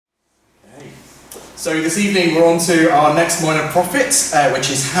So this evening we're on to our next minor prophet,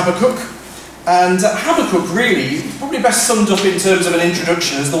 which is Habakkuk. And Habakkuk really probably best summed up in terms of an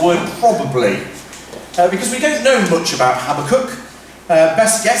introduction as the word probably. Because we don't know much about Habakkuk.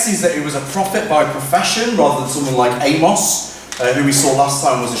 Best guess is that he was a prophet by profession rather than someone like Amos, who we saw last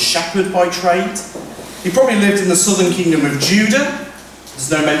time was a shepherd by trade. He probably lived in the southern kingdom of Judah.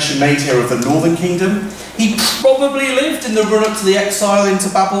 There's no mention made here of the northern kingdom. He probably lived in the run-up to the exile into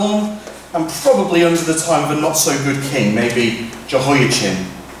Babylon, and probably under the time of a not-so-good king, maybe Jehoiachin.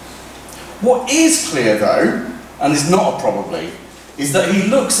 What is clear, though, and is not a probably, is that he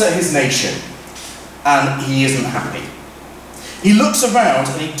looks at his nation, and he isn't happy. He looks around,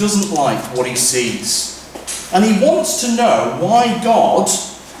 and he doesn't like what he sees. And he wants to know why God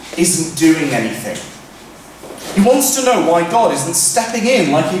isn't doing anything. He wants to know why God isn't stepping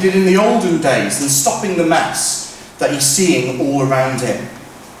in like he did in the olden days and stopping the mess that he's seeing all around him.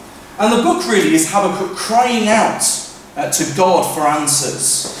 And the book really is Habakkuk crying out to God for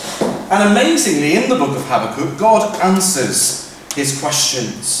answers. And amazingly, in the book of Habakkuk, God answers his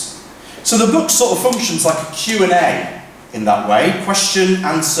questions. So the book sort of functions like a Q&A in that way. Question,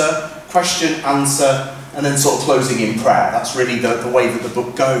 answer, and then sort of closing in prayer. That's really the way that the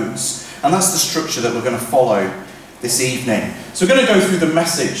book goes. And that's the structure that we're going to follow this evening. So we're going to go through the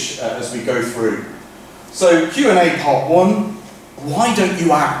message as we go through. So Q&A part 1, why don't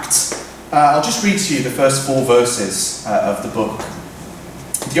you act? I'll just read to you the first 4 verses of the book.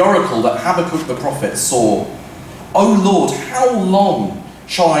 The oracle that Habakkuk the prophet saw. O Lord, how long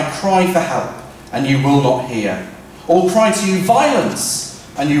shall I cry for help, and you will not hear? Or cry to you violence,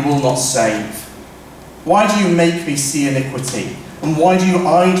 and you will not save? Why do you make me see iniquity? And why do you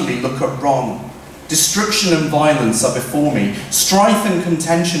idly look at wrong? Destruction and violence are before me. Strife and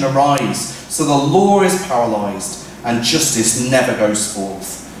contention arise. So the law is paralysed, and justice never goes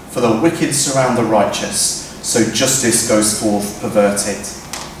forth. For the wicked surround the righteous, so justice goes forth perverted.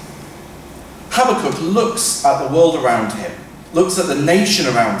 Habakkuk looks at the world around him, looks at the nation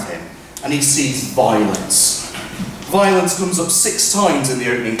around him, and he sees violence. Violence comes up 6 times in the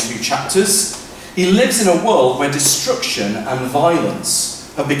opening 2 chapters. He lives in a world where destruction and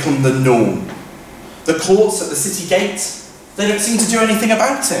violence have become the norm. The courts at the city gate, they don't seem to do anything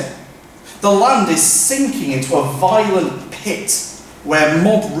about it. The land is sinking into a violent pit where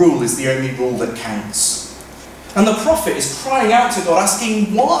mob rule is the only rule that counts. And the prophet is crying out to God,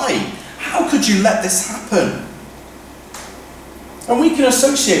 asking, why? How could you let this happen? And we can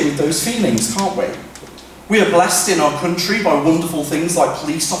associate with those feelings, can't we? We are blessed in our country by wonderful things like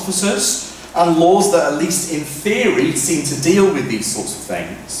police officers, and laws that, at least in theory, seem to deal with these sorts of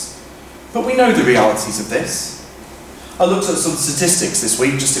things. But we know the realities of this. I looked at some statistics this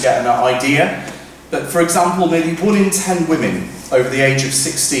week just to get an idea. But for example, nearly 1 in 10 women over the age of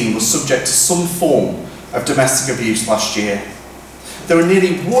 16 was subject to some form of domestic abuse last year. There were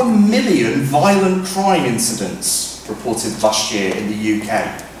nearly 1 million violent crime incidents reported last year in the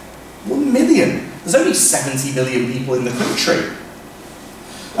UK. 1 million. There's only 70 million people in the country.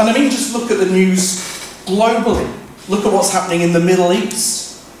 And I mean, just look at the news globally. Look at what's happening in the Middle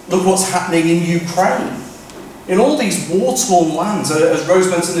East. Look what's happening in Ukraine. In all these war-torn lands, as Rose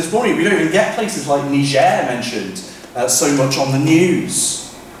mentioned this morning, we don't even get places like Niger mentioned so much on the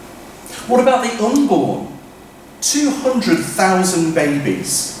news. What about the unborn? 200,000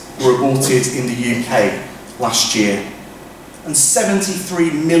 babies were aborted in the UK last year, and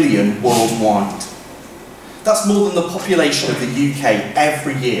 73 million worldwide. That's more than the population of the UK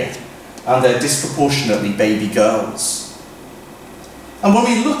every year, and they're disproportionately baby girls. And when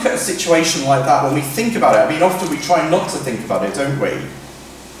we look at a situation like that, when we think about it, I mean, often we try not to think about it, don't we?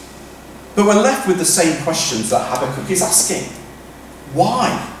 But we're left with the same questions that Habakkuk is asking. Why?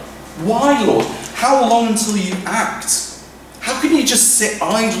 Why, Lord? How long until you act? How can you just sit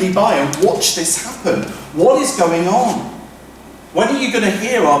idly by and watch this happen? What is going on? When are you going to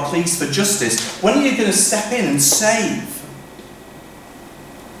hear our pleas for justice? When are you going to step in and save?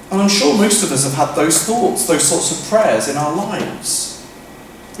 And I'm sure most of us have had those thoughts, those sorts of prayers in our lives.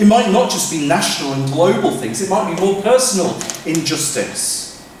 It might not just be national and global things, it might be more personal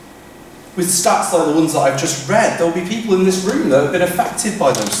injustice. With stats like the ones that I've just read, there'll be people in this room that have been affected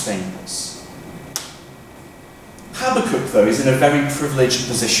by those things. Habakkuk, though, is in a very privileged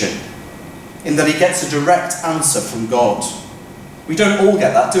position, in that he gets a direct answer from God. We don't all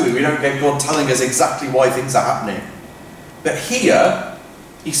get that, do we? We don't get God telling us exactly why things are happening. But here,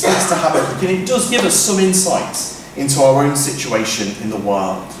 he speaks to Habakkuk, and it does give us some insight into our own situation in the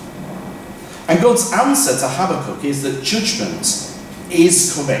world. And God's answer to Habakkuk is that judgment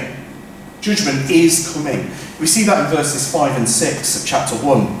is coming. Judgment is coming. We see that in verses 5 and 6 of chapter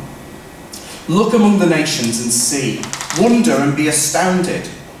 1. Look among the nations and see. Wonder and be astounded,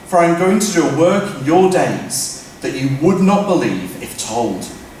 for I am going to do a work in your days that you would not believe if told.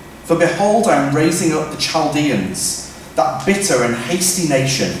 For behold, I am raising up the Chaldeans, that bitter and hasty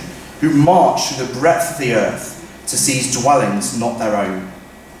nation, who march through the breadth of the earth to seize dwellings not their own.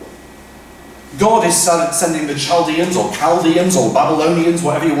 God is sending the Chaldeans or Chaldeans or Babylonians,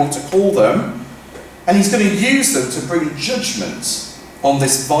 whatever you want to call them, and he's going to use them to bring judgment on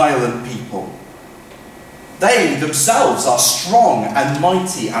this violent people. They themselves are strong and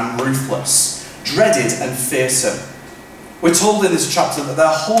mighty and ruthless, dreaded and fearsome. We're told in this chapter that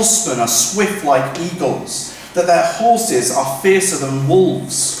their horsemen are swift like eagles, that their horses are fiercer than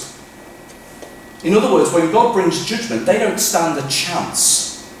wolves. In other words, when God brings judgment, they don't stand a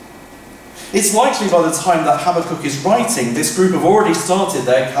chance. It's likely by the time that Habakkuk is writing, this group have already started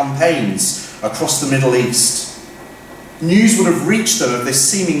their campaigns across the Middle East. News would have reached them of this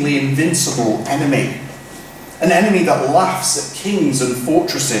seemingly invincible enemy, an enemy that laughs at kings and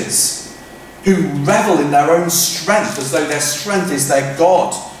fortresses, who revel in their own strength as though their strength is their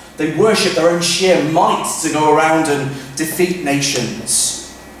God. They worship their own sheer might to go around and defeat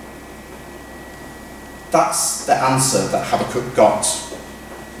nations. That's the answer that Habakkuk got.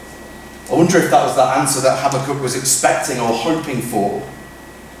 I wonder if that was the answer that Habakkuk was expecting or hoping for.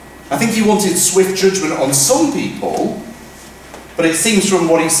 I think he wanted swift judgment on some people, but it seems from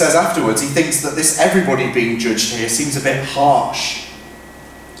what he says afterwards, he thinks that this everybody being judged here seems a bit harsh.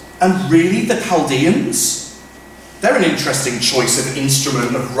 And really, the Chaldeans? They're an interesting choice of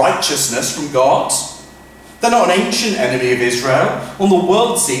instrument of righteousness from God. They're not an ancient enemy of Israel. On the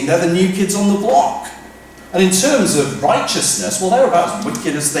world scene, they're the new kids on the block. And in terms of righteousness, well, they're about as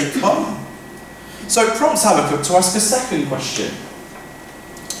wicked as they come. So it prompts Habakkuk to ask a second question.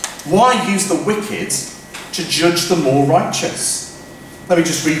 Why use the wicked to judge the more righteous? Let me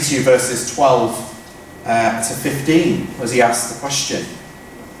just read to you verses 12 to 15 as he asks the question.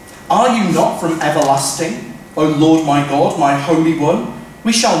 Are you not from everlasting, O Lord my God, my Holy One?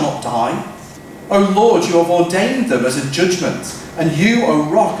 We shall not die. O Lord, you have ordained them as a judgment, and you, O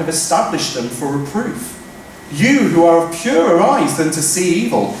Rock, have established them for reproof. You who are of purer eyes than to see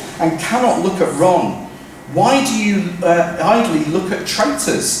evil, and cannot look at wrong, why do you idly look at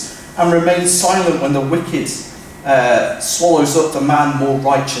traitors, and remain silent when the wicked swallows up the man more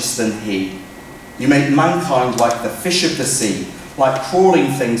righteous than he? You make mankind like the fish of the sea, like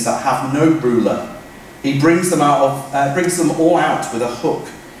crawling things that have no ruler. He brings them all out with a hook.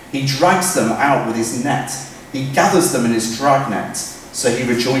 He drags them out with his net. He gathers them in his dragnet, so he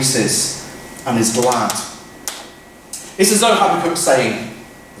rejoices and is glad. It's as though Habakkuk's saying,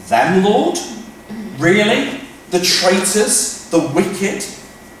 them, Lord? Really? The traitors? The wicked?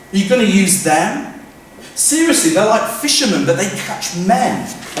 Are you going to use them? Seriously, they're like fishermen, but they catch men.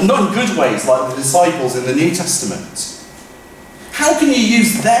 And not in good ways like the disciples in the New Testament. How can you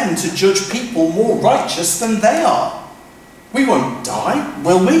use them to judge people more righteous than they are? We won't die,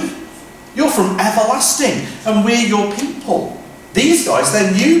 will we? You're from everlasting, and we're your people. These guys,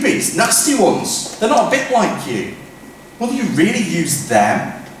 they're newbies, nasty ones. They're not a bit like you. Will you really use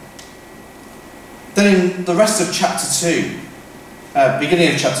them? Then in the rest of chapter 2,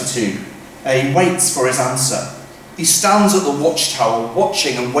 beginning of chapter 2, he waits for his answer. He stands at the watchtower,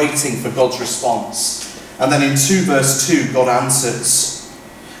 watching and waiting for God's response. And then in 2 verse 2, God answers.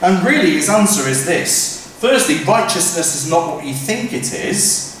 And really his answer is this. Firstly, righteousness is not what you think it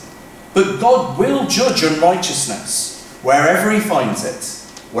is, but God will judge unrighteousness wherever he finds it,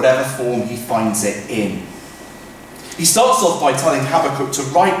 whatever form he finds it in. He starts off by telling Habakkuk to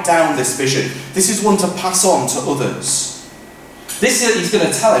write down this vision. This is one to pass on to others. This, he's going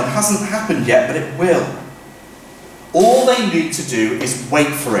to tell him, hasn't happened yet, but it will. All they need to do is wait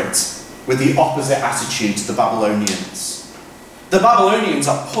for it, with the opposite attitude to the Babylonians. The Babylonians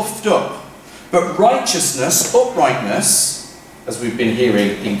are puffed up, but righteousness, uprightness, as we've been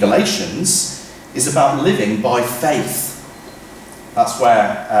hearing in Galatians, is about living by faith. That's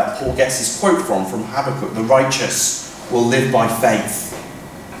where Paul gets his quote from Habakkuk, the righteous will live by faith.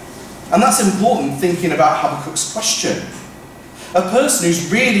 And that's important thinking about Habakkuk's question. A person who's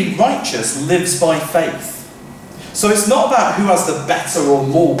really righteous lives by faith. So it's not about who has the better or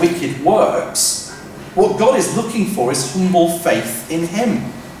more wicked works. What God is looking for is humble faith in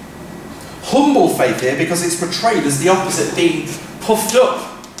him. Humble faith here because it's portrayed as the opposite, being puffed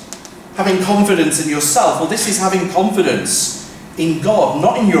up, having confidence in yourself. Well, this is having confidence in God,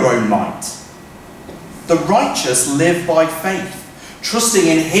 not in your own might. The righteous live by faith, trusting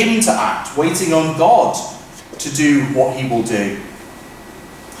in him to act, waiting on God to do what he will do.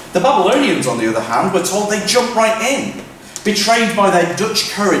 The Babylonians, on the other hand, were told they jump right in. Betrayed by their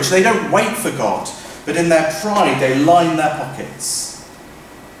Dutch courage, they don't wait for God, but in their pride they line their pockets.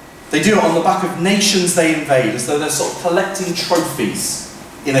 They do it on the back of nations they invade, as though they're sort of collecting trophies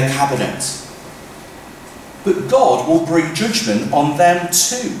in a cabinet. But God will bring judgment on them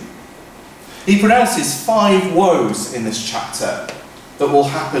too. He pronounces 5 woes in this chapter that will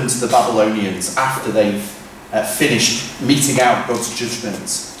happen to the Babylonians after they've finished meting out God's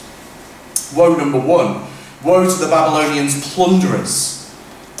judgment. Woe number 1. Woe to the Babylonians' plunderers.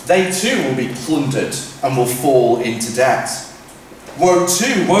 They too will be plundered and will fall into debt. Woe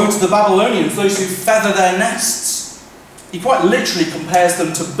to the Babylonians, those who feather their nests. He quite literally compares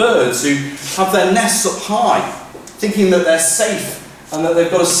them to birds who have their nests up high, thinking that they're safe and that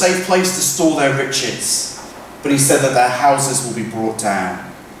they've got a safe place to store their riches. But he said that their houses will be brought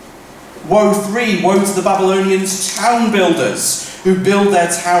down. Woe to the Babylonians' town builders, who build their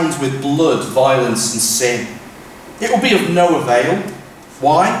towns with blood, violence and sin. It will be of no avail.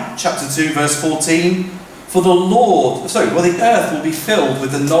 Why? Chapter 2, verse 14. For the earth will be filled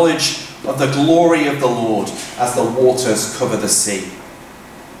with the knowledge of the glory of the Lord as the waters cover the sea.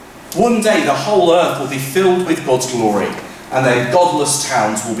 One day the whole earth will be filled with God's glory, and their godless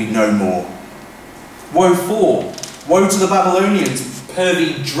towns will be no more. Woe to the Babylonians,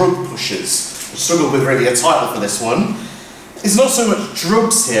 pervy drug pushers. I struggled with really a title for this one. It's not so much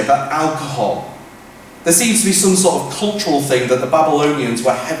drugs here, but alcohol. There seems to be some sort of cultural thing that the Babylonians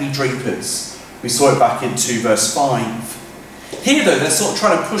were heavy drinkers. We saw it back in 2 verse 5. Here though, they're sort of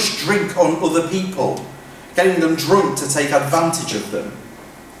trying to push drink on other people, getting them drunk to take advantage of them.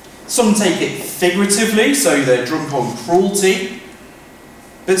 Some take it figuratively, so they're drunk on cruelty.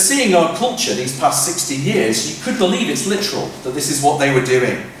 But seeing our culture these past 60 years, you could believe it's literal, that this is what they were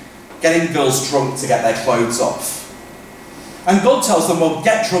doing. Getting girls drunk to get their clothes off. And God tells them, well,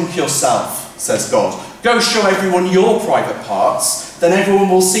 get drunk yourself, says God. Go show everyone your private parts, then everyone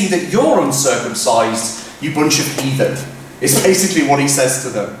will see that you're uncircumcised, you bunch of heathen. It's basically what he says to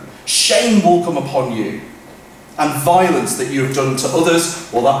them. Shame will come upon you, and violence that you have done to others,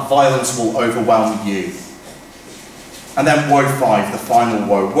 well, that violence will overwhelm you. And then woe 5, the final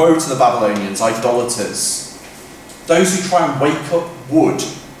woe. Woe to the Babylonians, idolaters. Those who try and wake up wood,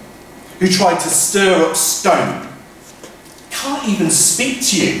 who try to stir up stone. Can't even speak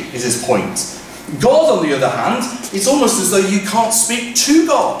to you, is his point. God, on the other hand, it's almost as though you can't speak to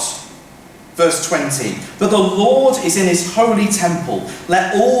God. Verse 20, but the Lord is in his holy temple.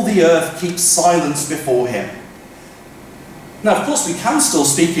 Let all the earth keep silence before him. Now, of course, we can still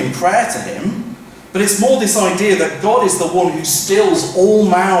speak in prayer to him, but it's more this idea that God is the one who stills all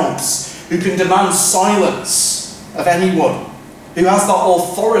mouths, who can demand silence of anyone, who has that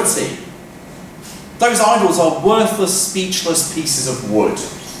authority. Those idols are worthless, speechless pieces of wood,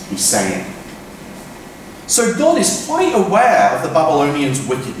 he's saying. So God is quite aware of the Babylonians'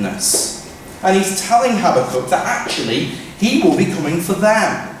 wickedness. And he's telling Habakkuk that actually he will be coming for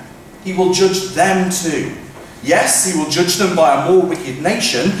them. He will judge them too. Yes, he will judge them by a more wicked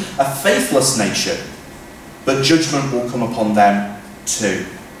nation, a faithless nation. But judgment will come upon them too.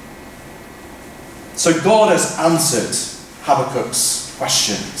 So God has answered Habakkuk's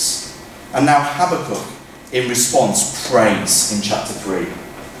questions. And now Habakkuk, in response, prays in chapter 3.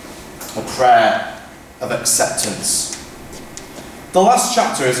 A prayer of acceptance. The last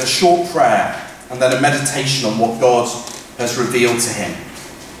chapter is a short prayer and then a meditation on what God has revealed to him.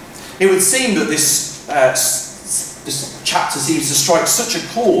 It would seem that this chapter seems to strike such a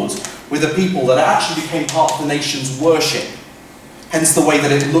chord with the people that it actually became part of the nation's worship. Hence the way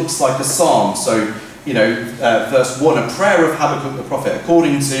that it looks like a psalm. So, verse 1, a prayer of Habakkuk the prophet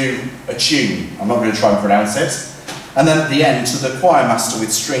according to a tune. I'm not going to try and pronounce it. And then at the end, to the choir master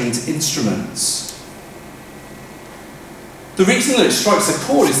with stringed instruments. The reason that it strikes a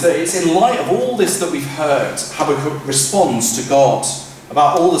chord is that it's in light of all this that we've heard. Habakkuk responds to God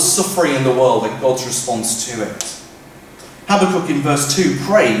about all the suffering in the world and God's response to it. Habakkuk in verse 2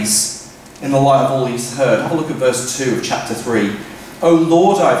 prays in the light of all he's heard. Have a look at verse 2 of chapter 3. O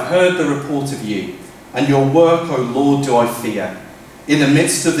Lord, I've heard the report of you, and your work, O Lord, do I fear. In the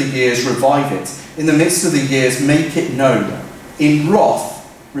midst of the years, revive it. In the midst of the years, make it known. In wrath,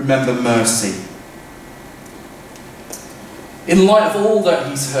 remember mercy. In light of all that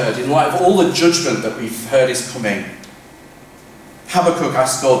he's heard, in light of all the judgment that we've heard is coming, Habakkuk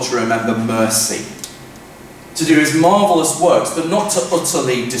asks God to remember mercy, to do his marvellous works, but not to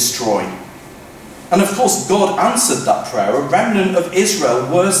utterly destroy. And of course, God answered that prayer. A remnant of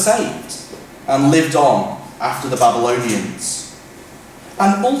Israel were saved and lived on after the Babylonians.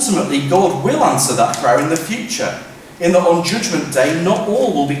 And ultimately, God will answer that prayer in the future, in that on Judgment Day, not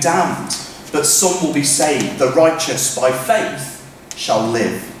all will be damned, but some will be saved. The righteous by faith shall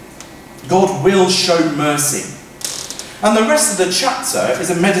live. God will show mercy. And the rest of the chapter is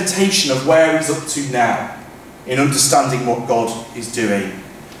a meditation of where he's up to now, in understanding what God is doing.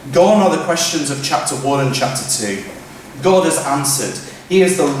 Gone are the questions of chapter 1 and chapter 2. God has answered. He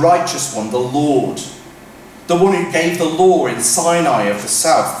is the righteous one, the Lord. The one who gave the law in Sinai of the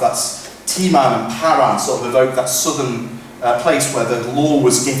south. That's Teman and Paran, sort of evoke that southern place where the law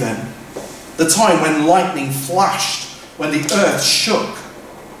was given. The time when lightning flashed, when the earth shook.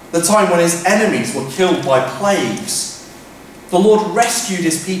 The time when his enemies were killed by plagues. The Lord rescued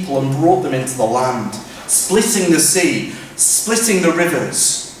his people and brought them into the land, splitting the sea, splitting the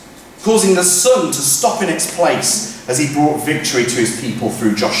rivers, causing the sun to stop in its place as he brought victory to his people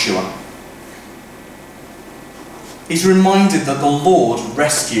through Joshua. He's reminded that the Lord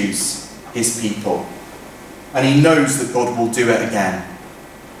rescues his people, and he knows that God will do it again.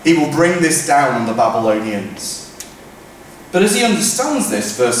 He will bring this down on the Babylonians. But as he understands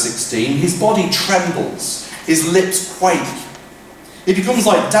this, verse 16, his body trembles, his lips quake. He becomes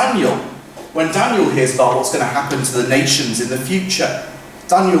like Daniel, when Daniel hears about what's going to happen to the nations in the future.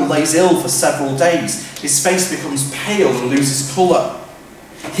 Daniel lays ill for several days. His face becomes pale and loses colour.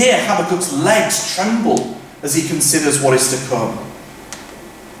 Here, Habakkuk's legs tremble as he considers what is to come.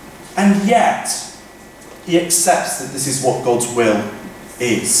 And yet, he accepts that this is what God's will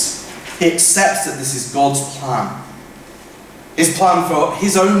is. He accepts that this is God's plan. His plan for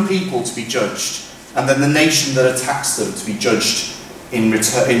his own people to be judged, and then the nation that attacks them to be judged in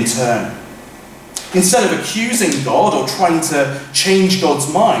turn. Instead of accusing God or trying to change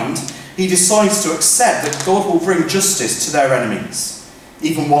God's mind, he decides to accept that God will bring justice to their enemies,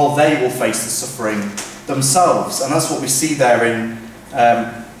 even while they will face the suffering themselves. And that's what we see there in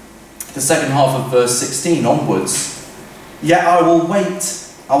the second half of verse 16 onwards. Yet I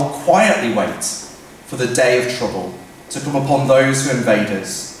will quietly wait for the day of trouble to come upon those who invade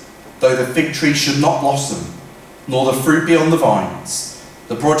us, though the fig tree should not blossom, nor the fruit be on the vines,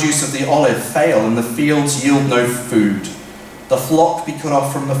 the produce of the olive fail, and the fields yield no food, the flock be cut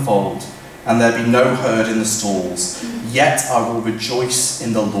off from the fold, and there be no herd in the stalls. Yet I will rejoice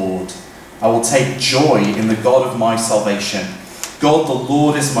in the Lord. I will take joy in the God of my salvation. God the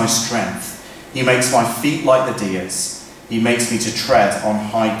Lord is my strength. He makes my feet like the deer's. He makes me to tread on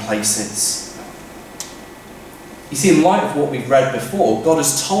high places. You see, in light of what we've read before, God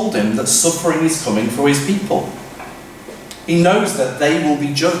has told him that suffering is coming for his people. He knows that they will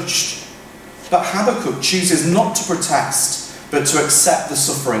be judged. But Habakkuk chooses not to protest, but to accept the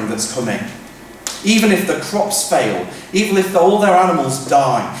suffering that's coming. Even if the crops fail, even if all their animals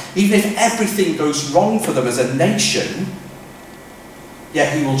die, even if everything goes wrong for them as a nation,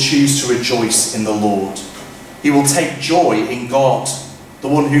 yet he will choose to rejoice in the Lord. He will take joy in God, the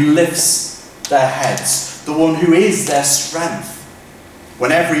one who lifts their heads, the one who is their strength.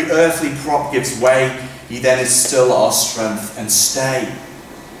 When every earthly prop gives way, he then is still our strength and stay.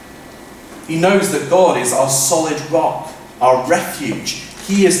 He knows that God is our solid rock, our refuge.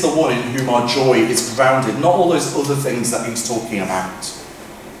 He is the one in whom our joy is grounded, not all those other things that he's talking about.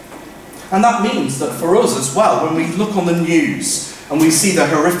 And that means that for us as well, when we look on the news and we see the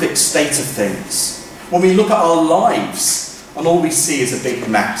horrific state of things, when we look at our lives and all we see is a big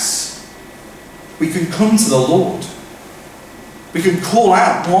mess, we can come to the Lord. We can call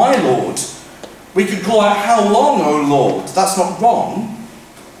out, "My Lord." We can call out, "How long, O Lord?" That's not wrong.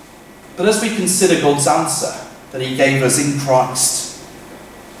 But as we consider God's answer that he gave us in Christ,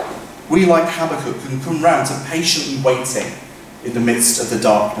 we, like Habakkuk, can come round to patiently waiting in the midst of the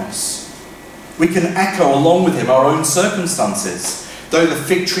darkness. We can echo along with him our own circumstances. Though the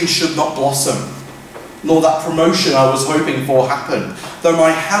fig tree should not blossom, nor that promotion I was hoping for happen, though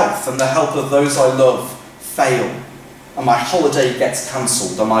my health and the health of those I love fail, and my holiday gets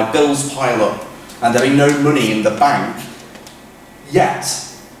cancelled, and my bills pile up, and there be no money in the bank, yet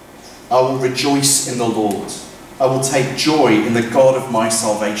I will rejoice in the Lord. I will take joy in the God of my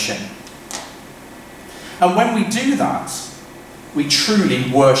salvation. And when we do that, we truly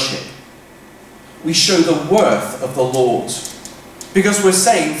worship. We show the worth of the Lord. Because we're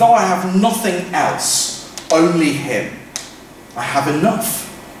saying, though I have nothing else, only him, I have enough.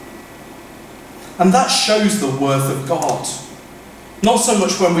 And that shows the worth of God. Not so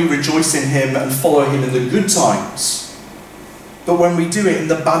much when we rejoice in him and follow him in the good times, but when we do it in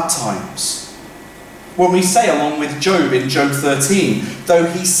the bad times. When we say, along with Job in Job 13, "Though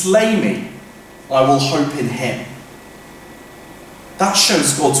he slay me, I will hope in him." That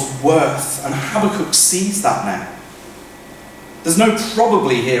shows God's worth, and Habakkuk sees that now. There's no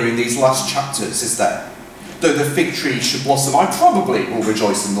probably here in these last chapters, is there? Though the fig tree should blossom, I probably will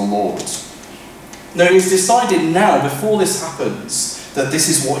rejoice in the Lord. No, he's decided now, before this happens, that this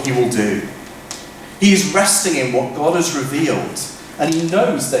is what he will do. He is resting in what God has revealed, and he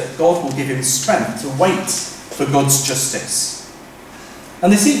knows that God will give him strength to wait for God's justice.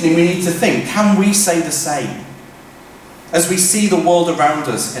 And this evening we need to think, can we say the same? As we see the world around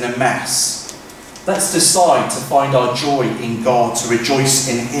us in a mess, let's decide to find our joy in God, to rejoice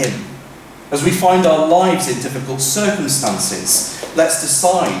in him. As we find our lives in difficult circumstances, let's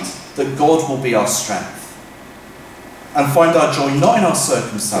decide that God will be our strength. And find our joy not in our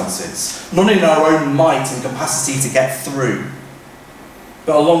circumstances, not in our own might and capacity to get through,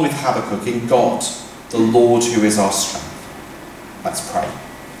 but along with Habakkuk, in God, the Lord who is our strength. Let's pray.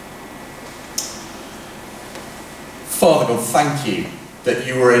 Father God, thank you that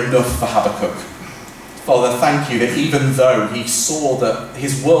you were enough for Habakkuk. Father, thank you that even though he saw that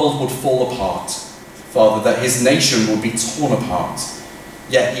his world would fall apart, Father, that his nation would be torn apart,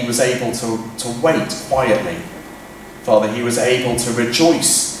 yet he was able to wait quietly. Father, he was able to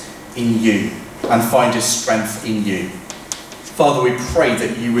rejoice in you and find his strength in you. Father, we pray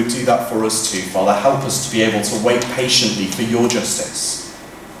that you would do that for us too. Father, help us to be able to wait patiently for your justice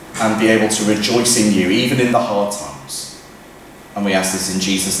and be able to rejoice in you, even in the hard times. And we ask this in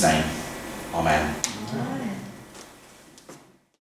Jesus' name. Amen. Amen.